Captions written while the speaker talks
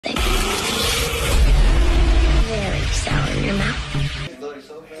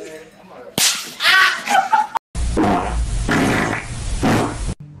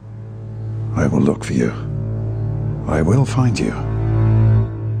will look for you. I will find you.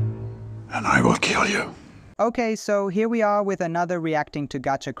 And I will kill you. Okay, so here we are with another reacting to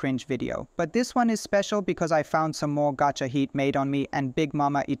Gacha Cringe video. But this one is special because I found some more gacha heat made on me and Big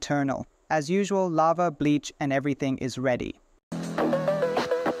Mama Eternal. As usual, lava, bleach, and everything is ready.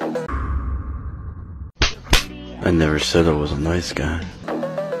 I never said I was a nice guy.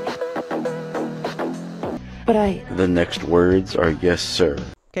 But The next words are yes, sir.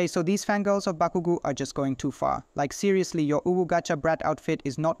 Okay, so these fangirls of Bakugo are just going too far. Like seriously, your Uwu Gacha brat outfit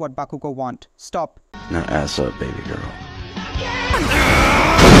is not what Bakugo want. Stop. Now ass up, baby girl.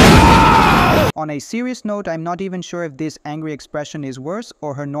 On a serious note, I'm not even sure if this angry expression is worse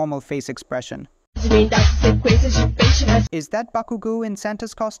or her normal face expression. Is that Bakugo in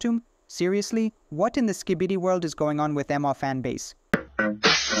Santa's costume? Seriously? What in the skibidi world is going on with Emma fanbase?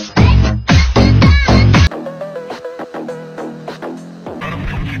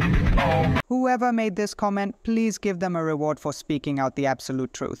 Whoever made this comment, please give them a reward for speaking out the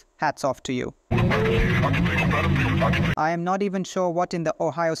absolute truth. Hats off to you. I am not even sure what in the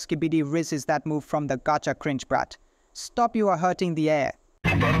Ohio skibidi riz is that move from the Gacha Cringe brat. Stop, you are hurting the air.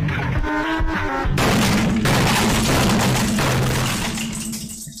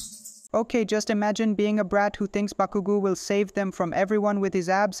 Okay, just imagine being a brat who thinks Bakugo will save them from everyone with his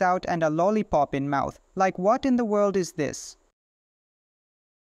abs out and a lollipop in mouth. Like, what in the world is this?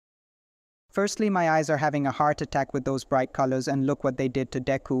 Firstly, my eyes are having a heart attack with those bright colors, and look what they did to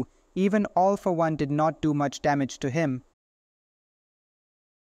Deku. Even All For One did not do much damage to him.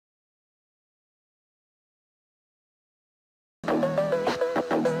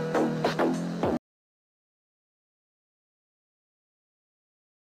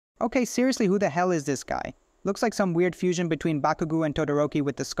 Okay, seriously, who the hell is this guy? Looks like some weird fusion between Bakugo and Todoroki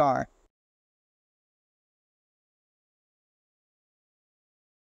with the scar.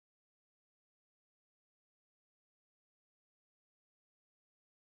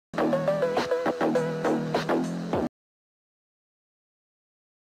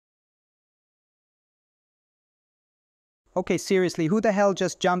 Okay, seriously, who the hell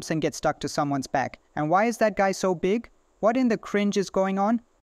just jumps and gets stuck to someone's back? And why is that guy so big? What in the cringe is going on?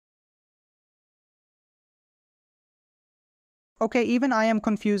 Okay, even I am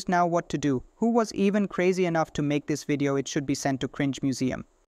confused now what to do. Who was even crazy enough to make this video? It should be sent to Cringe Museum.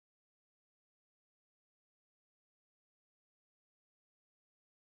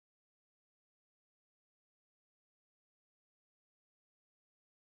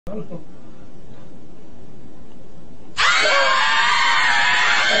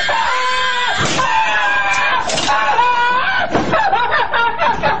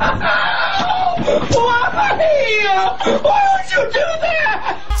 Why would you do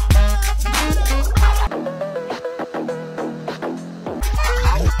that?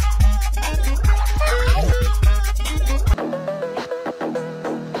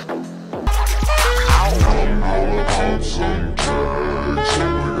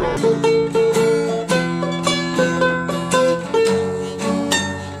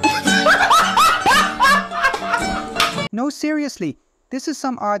 No, seriously. This is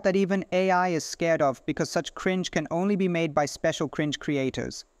some art that even AI is scared of because such cringe can only be made by special cringe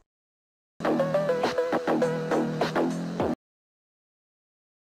creators.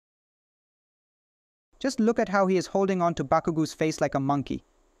 Just look at how he is holding on to Bakugo's face like a monkey.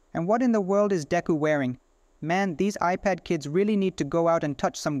 And what in the world is Deku wearing? Man, these iPad kids really need to go out and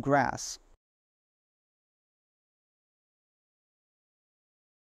touch some grass.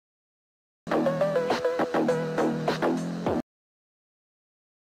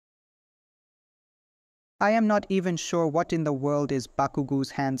 I am not even sure what in the world is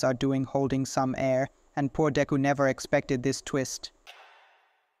Bakugo's hands are doing holding some air, and poor Deku never expected this twist.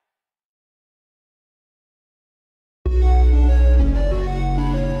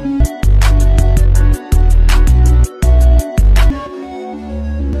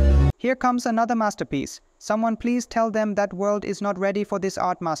 Here comes another masterpiece. Someone please tell them that world is not ready for this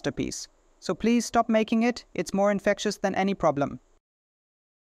art masterpiece. So please stop making it, it's more infectious than any problem.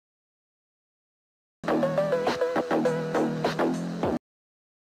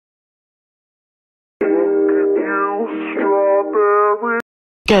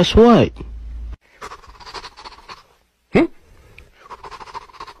 guess what?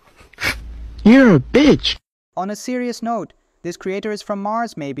 You're a bitch. On a serious note, this creator is from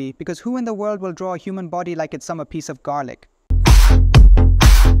Mars maybe, because who in the world will draw a human body like it's some piece of garlic?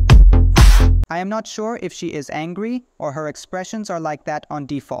 I am not sure if she is angry or her expressions are like that on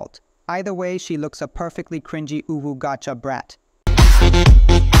default. Either way, she looks a perfectly cringy uwu gacha brat.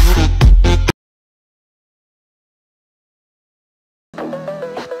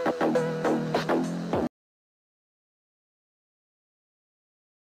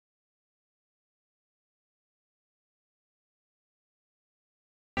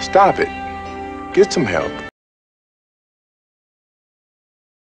 Stop it. Get some help.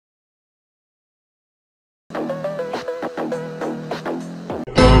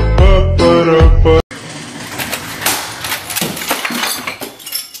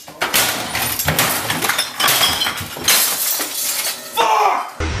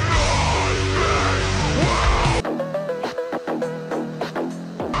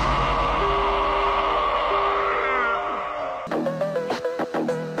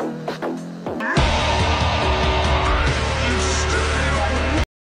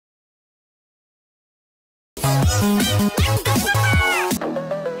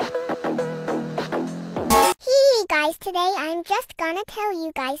 Hey guys, today I'm just gonna tell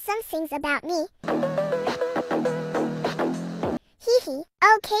you guys some things about me. Hee.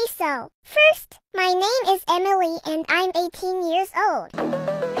 Okay, so first, my name is Emily and I'm 18 years old.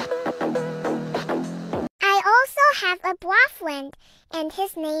 I also have a boyfriend and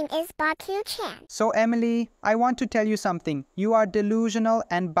his name is Baku-chan. So Emily, I want to tell you something. You are delusional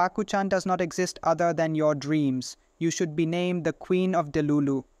and Baku-chan does not exist other than your dreams. You should be named the Queen of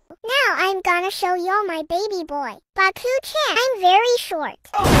Delulu. Now I'm gonna show y'all my baby boy, Baku-chan. I'm very short.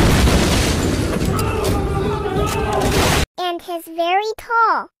 And he's very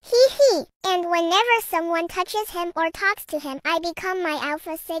tall. Hee. And whenever someone touches him or talks to him, I become my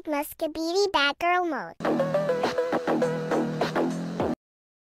Alpha Sigma Skibidi Batgirl mode.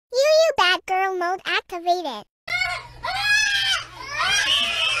 Batgirl mode activated.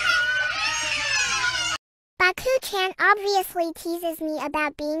 Baku-chan obviously teases me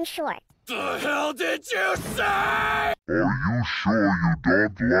about being short. The hell did you say? Are you sure you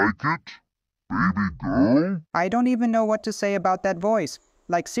don't like it, baby girl? I don't even know what to say about that voice.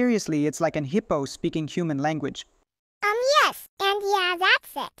 Like seriously, it's like an hippo speaking human language. Yes, and yeah,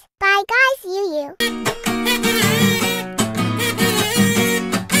 that's it. Bye guys, you.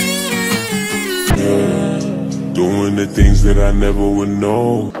 Doing the things that I never would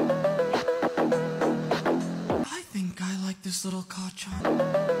know. I think I like this little Gacha.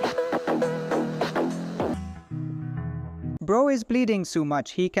 Bro is bleeding so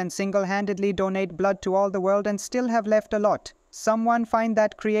much he can single-handedly donate blood to all the world and still have left a lot. Someone find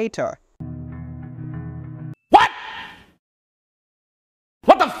that creator. What?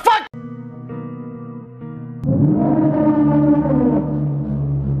 What the fuck?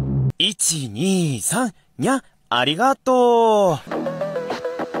 Ichi, ni, san, nya, arigato.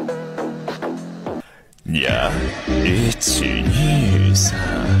 Nya, ichi, ni,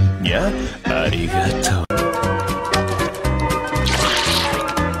 san, nya, arigato.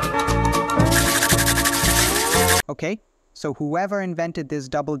 Okay, so whoever invented this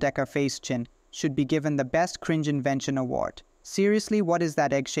double-decker face chin should be given the Best Cringe Invention Award. Seriously, what is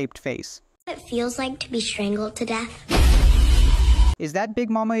that egg-shaped face? It feels like to be strangled to death. Is that Big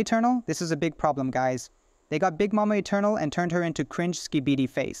Mama Eternal? This is a big problem, guys. They got Big Mama Eternal and turned her into cringe skibidi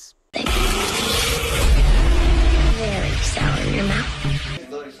face. Very sour in your mouth.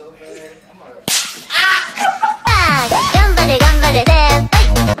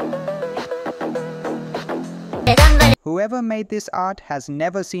 Whoever made this art has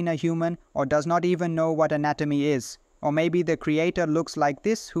never seen a human or does not even know what anatomy is. Or maybe the creator looks like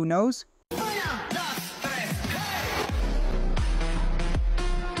this, who knows?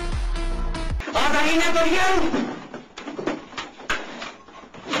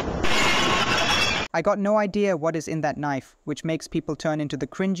 I got no idea what is in that knife, which makes people turn into the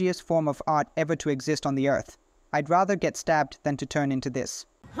cringiest form of art ever to exist on the earth. I'd rather get stabbed than to turn into this.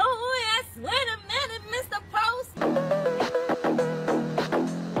 Oh yes, wait a minute, Mr. Post.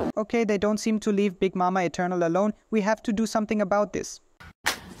 Okay, they don't seem to leave Big Mama Eternal alone. We have to do something about this.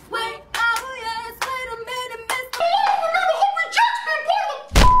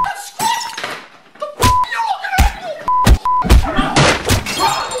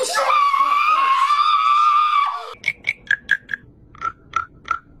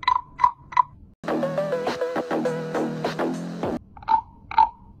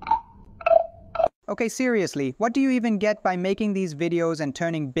 Okay, seriously, what do you even get by making these videos and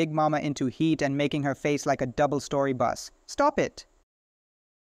turning Big Mama into heat and making her face like a double-story bus? Stop it!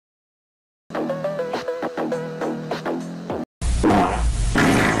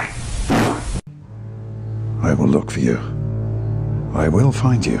 I will look for you. I will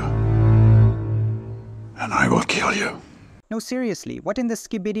find you. And I will kill you. No, seriously, what in the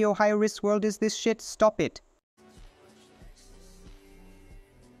Skibidio high-risk world is this shit? Stop it!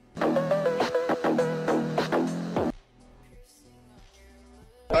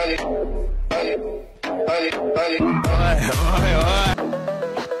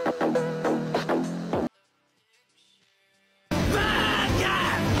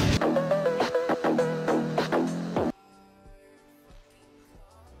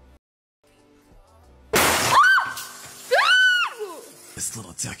 This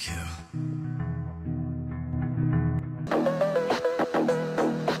little Deku.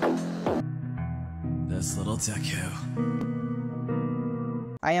 This little Deku.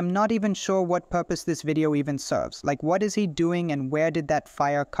 I am not even sure what purpose this video even serves. Like, what is he doing and where did that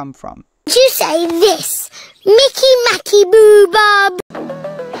fire come from? You say this, Mickey Macky Boo Bob.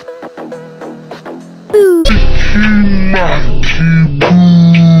 Boo. Mickey Macky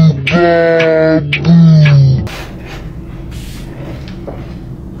Boo Bob.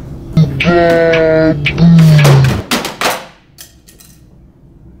 Boo.